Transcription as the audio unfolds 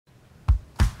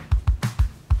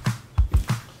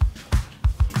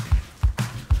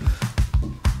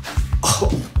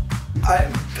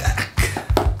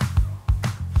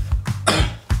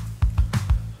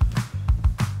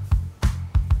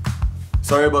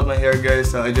Sorry about my hair,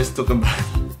 guys. I just took a bath.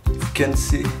 If you can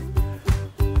see.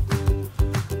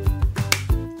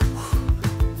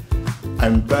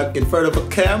 I'm back in front of a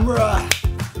camera.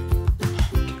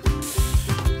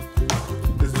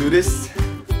 Let's do this.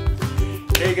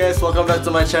 Hey guys, welcome back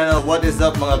to my channel. What is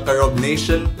up mga ka-Rob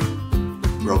Nation?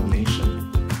 Rob Nation?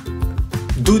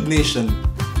 Dude Nation.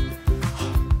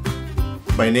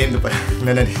 My name na pa.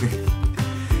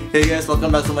 Hey guys,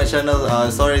 welcome back to my channel.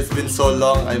 Sorry it's been so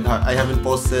long. I haven't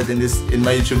posted in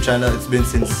my YouTube channel. It's been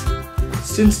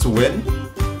since when?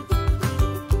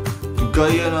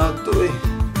 Gaya na to eh.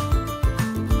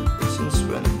 Since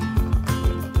when?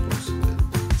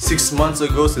 6 months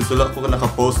ago since wala ko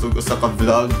nakapost og usa ka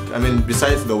vlog. I mean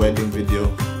besides the wedding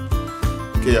video.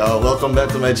 Okay, welcome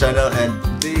back to my channel, and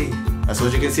today, as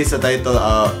what you can see sa title,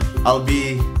 I'll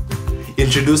be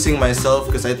introducing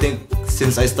myself because I think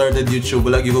since I started YouTube,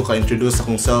 wala gyud ko ka-introduce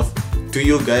akong self to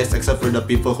you guys except for the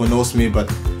people who knows me, but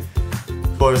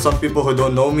for some people who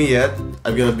don't know me yet,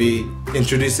 I'm gonna be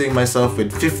introducing myself with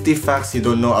 50 facts you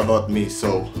don't know about me.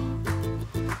 So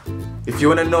if you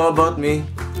wanna know about me,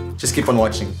 just keep on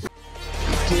watching.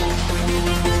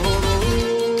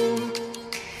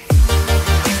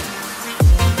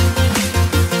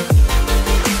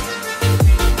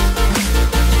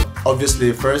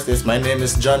 Obviously, first is my name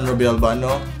is Robbie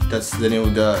Albano. That's the name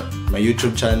of my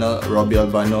YouTube channel, Robbie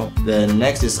Albano. Then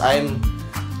next is I'm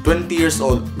 20 years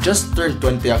old. Just turned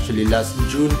 20 actually last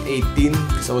June 18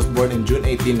 because I was born in June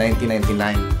 18,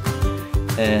 1999.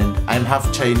 And I'm half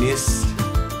Chinese.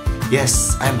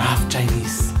 Yes, I'm half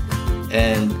Chinese.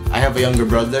 And I have a younger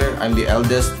brother. I'm the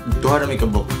eldest. Duha na may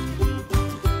kabuk.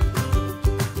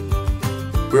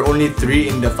 We're only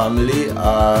 3 in the family.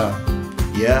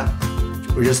 Yeah,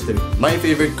 we're just 3. My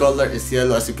favorite color is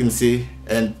yellow, as you can see.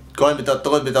 And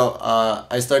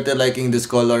I started liking this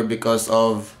color because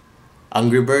of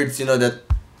Angry Birds. You know that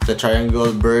the triangle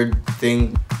bird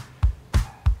thing.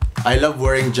 I love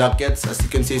wearing jackets, as you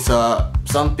can see sa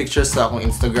some pictures sa akong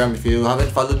Instagram. If you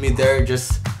haven't followed me there,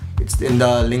 it's in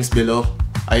the links below.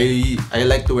 I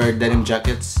like to wear denim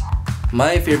jackets.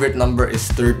 My favorite number is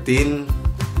 13.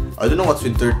 I don't know what's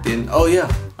with 13. Oh yeah,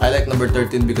 I like number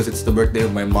 13 because it's the birthday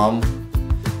of my mom.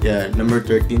 Yeah, number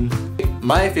 13.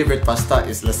 My favorite pasta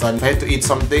is lasagna. If I had to eat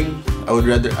something,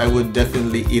 I would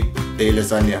definitely eat a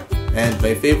lasagna. And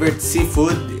my favorite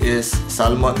seafood is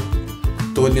salmon.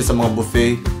 Tuwad niya sa mga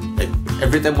buffet. Like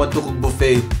every time I want to cook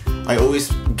buffet, I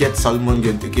always get salmon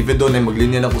yun. Even though na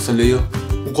maglinya na ako sa luyo,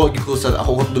 ako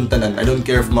dun tanan. I don't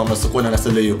care if mamasuko na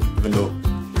nasa luyo. Even though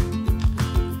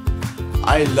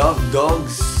I love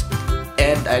dogs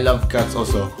and I love cats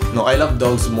also. No, I love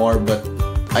dogs more, but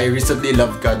I recently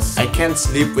love cats. I can't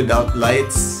sleep without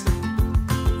lights.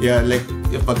 Yeah, like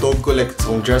if matog ko like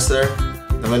sa dresser,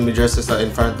 naman may dresser sa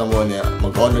in front na mo niya,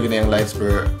 mag-on na yung lights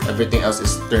but everything else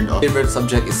is turned off. My favorite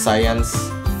subject is science.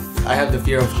 I have the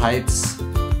fear of heights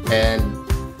and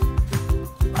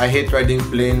I hate riding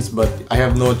planes, but I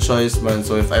have no choice man.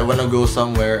 So if I wanna go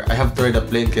somewhere, I have to ride a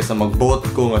plane kaysa mag-boat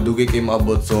ko, nga dugay kay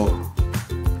maabot. So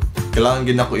kailangan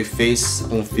din ako i-face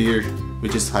akong fear,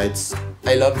 which is heights.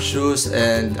 I love shoes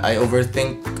and I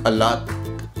overthink a lot.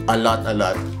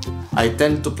 I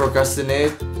tend to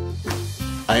procrastinate.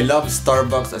 I love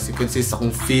Starbucks, as you can see sa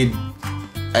akong feed.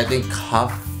 I think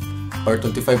half or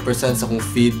 25% sa akong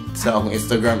feed sa akong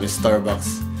Instagram is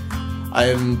Starbucks.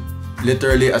 I'm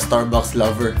literally a Starbucks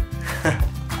lover.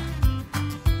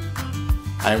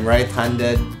 I'm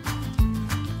right-handed.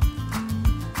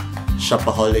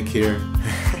 Shopaholic here.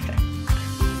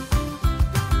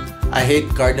 I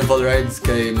hate carnival rides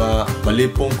kay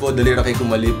malipong ko, dali ra kay ko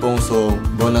malipong, so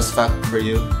bonus fact for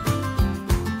you.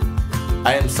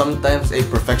 I am sometimes a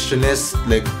perfectionist,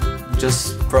 like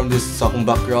just from this sa akong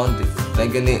background, if na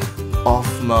gani off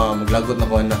maglagot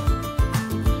na ko na.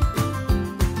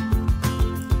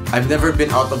 I've never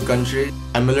been out of country.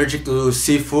 I'm allergic to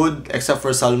seafood except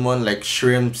for salmon, like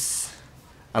shrimps.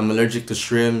 I'm allergic to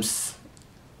shrimps.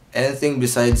 Anything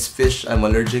besides fish, I'm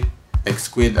allergic. Like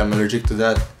squid, I'm allergic to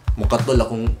that. Mukatol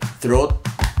akong throat.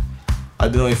 I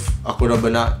don't know if ako na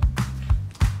ba na.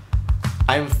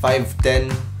 I'm 5'10",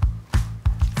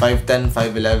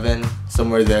 5'11",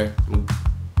 somewhere there.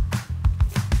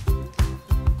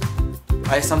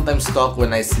 I sometimes talk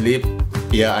when I sleep.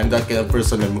 Yeah, I'm that kind of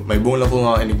person. May buong ako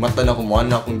nga, enigmata na kung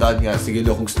na akong dad nga, sige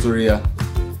daw akong storya.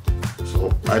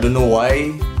 So, I don't know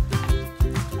why.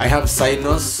 I have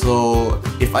sinus, so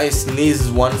if I sneeze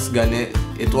once gani,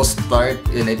 it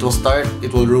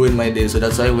will ruin my day. So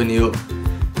that's why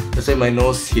my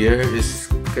nose here is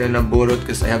kinda burot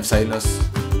because I have sinus.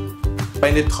 I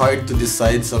find it hard to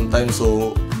decide sometimes,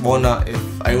 so muna if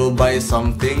I will buy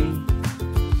something,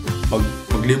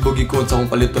 maglibog iko sa akong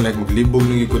paliton, like maglibog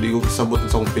nung iko, di ko kasabot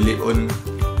sa akong pilion.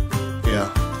 Yeah.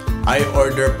 I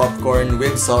order popcorn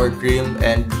with sour cream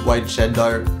and white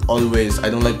cheddar always.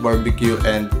 I don't like barbecue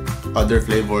and other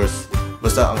flavors.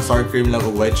 Basta ang sour cream lang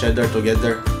o white cheddar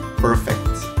together, perfect.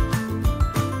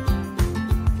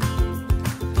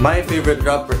 My favorite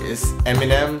rapper is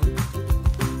Eminem.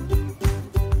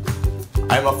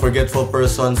 I'm a forgetful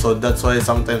person, so that's why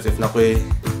sometimes if nakoy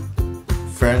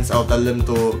friends, I'll tell them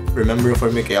to remember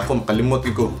for me, kaya ako makalimot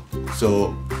ko.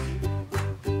 So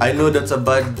I know that's a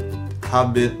bad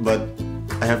habit, but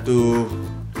I have to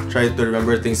try to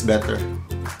remember things better.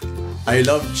 I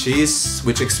love cheese,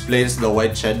 which explains the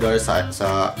white cheddar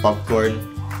sa popcorn.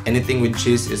 Anything with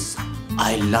cheese is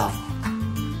I love.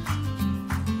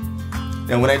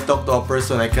 And when I talk to a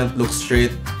person, I can't look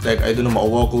straight. Like, I don't know,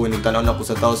 maawa ko when nagtanaw na ko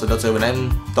sa tao. So that's why when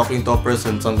I'm talking to a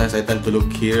person, sometimes I tend to look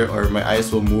here or my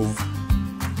eyes will move.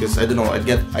 Because I don't know, I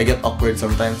get awkward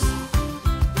sometimes.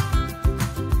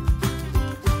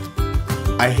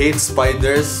 I hate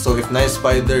spiders, so if na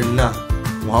spider na,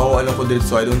 mahawa ko dito,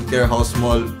 so I don't care how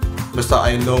small. Basta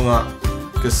I know nga,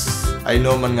 because I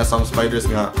know man nga some spiders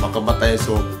nga makabatay,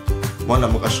 so mo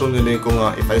na mag-assume nila ko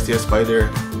nga if I see a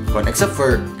spider. Except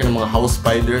for mga house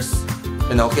spiders,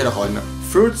 and okay na ko na.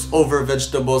 Fruits over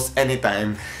vegetables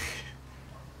anytime.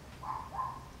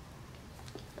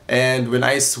 And when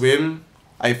I swim,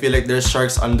 I feel like there's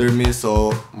sharks under me,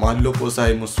 so mahadlo ko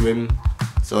sa mo swim.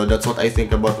 So that's what I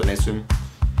think about when I swim.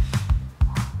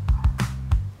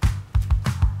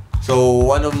 So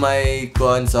one of my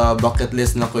sa bucket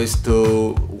list na ko is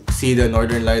to see the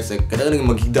northern lights. Like kadang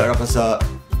maghigda ra ka sa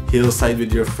hillside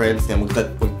with your friends, nga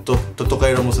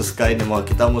magtutukay ra mo sa sky, na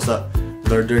makita mo sa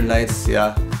northern lights.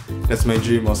 Yeah, that's my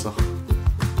dream also.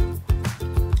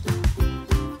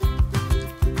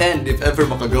 And if ever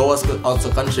makagawas ko out sa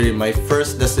country, my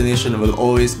first destination will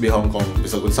always be Hong Kong.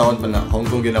 So kung saan pa na, Hong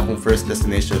Kong yun akong first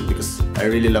destination because I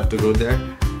really love to go there.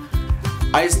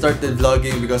 I started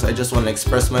vlogging because I just want to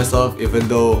express myself, even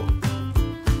though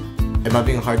I'm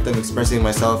having a hard time expressing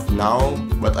myself now,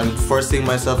 but I'm forcing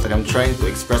myself, like I'm trying to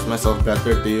express myself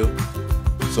better to you.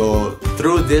 So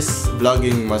through this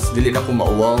vlogging, mas dili na ko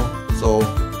mauwaw. So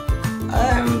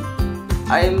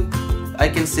I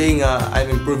can say I'm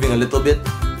improving a little bit.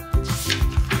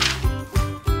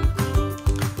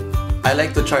 I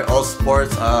like to try all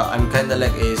sports. I'm kinda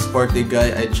like a sporty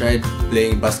guy. I tried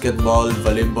playing basketball,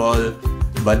 volleyball,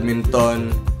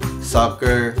 badminton,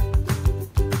 soccer,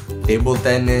 table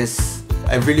tennis.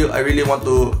 I really want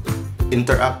to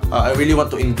interact. I really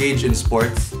want to engage in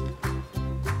sports.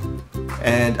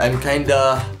 And I am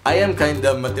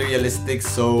kinda materialistic.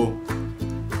 So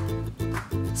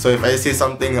if I see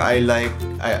something I like,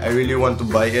 I really want to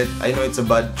buy it. I know it's a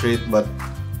bad trait, but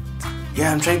yeah,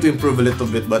 I'm trying to improve a little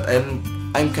bit. But I'm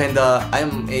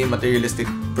a materialistic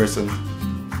person.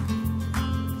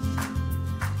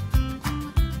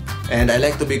 And I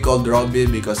like to be called Robbie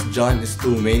because John is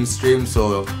too mainstream.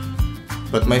 So,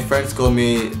 but my friends call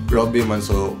me Robbie man.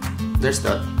 So there's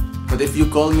that. But if you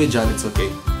call me John, it's okay.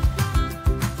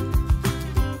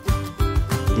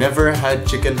 Never had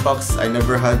chickenpox. I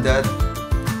never had that.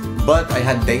 But I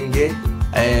had dengue.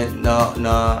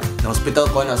 Na hospital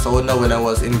ko na sa una when I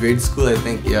was in grade school, I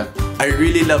think. Yeah, I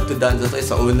really love to dance. That's why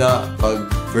sa una pag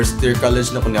first year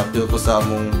college na ko ni-appeal ko sa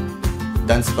among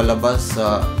dance palabas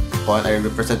sa I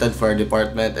represented for our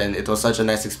department, and it was such a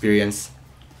nice experience.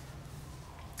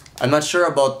 I'm not sure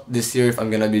about this year if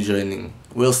I'm gonna be joining.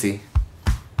 We'll see.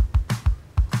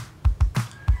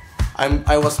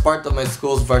 I was part of my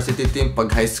school's varsity team.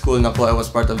 Pag high school na ko, I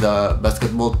was part of the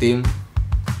basketball team.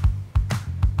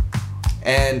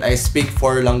 And I speak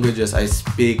 4 languages. I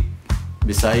speak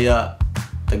Bisaya,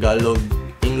 Tagalog,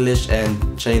 English, and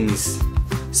Chinese.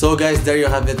 So guys, there you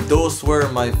have it. Those were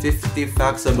my 50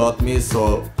 facts about me.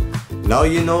 So now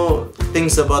you know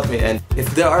things about me. And if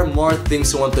there are more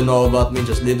things you want to know about me,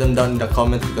 just leave them down in the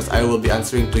comments because I will be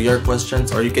answering to your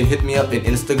questions. Or you can hit me up in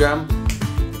Instagram.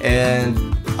 And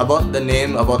about the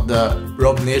name, about the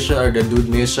Rob Nation or the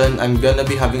Dude Nation, I'm gonna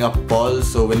be having a poll.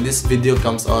 So when this video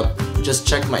comes out, just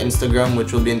check my Instagram, which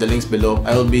will be in the links below.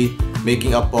 I will be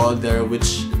making a poll there,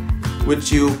 which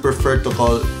you prefer to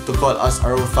call us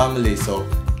our family. So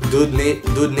Dude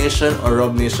Nation or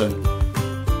Rob Nation.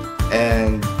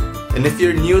 And if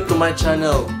you're new to my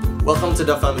channel, welcome to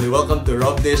the family. Welcome to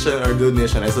Rob Nation or Dude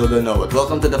Nation. I still don't know, but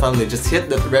welcome to the family. Just hit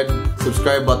that red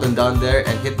subscribe button down there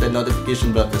and hit the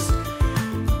notification button,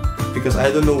 because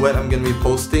I don't know when I'm gonna be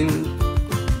posting,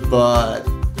 but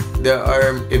there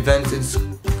are events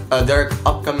there are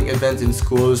upcoming events in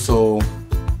school, so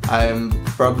I'm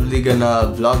probably gonna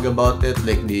vlog about it,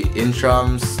 like the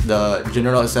intrams, the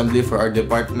general assembly for our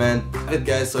department. Alright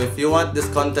guys, so if you want this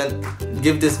content,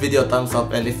 give this video a thumbs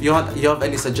up, and if you have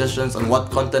any suggestions on what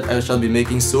content I shall be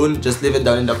making soon, just leave it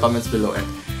down in the comments below. And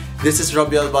this is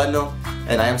Robbie Albano,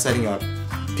 and I am signing out.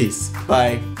 Peace.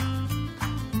 Bye.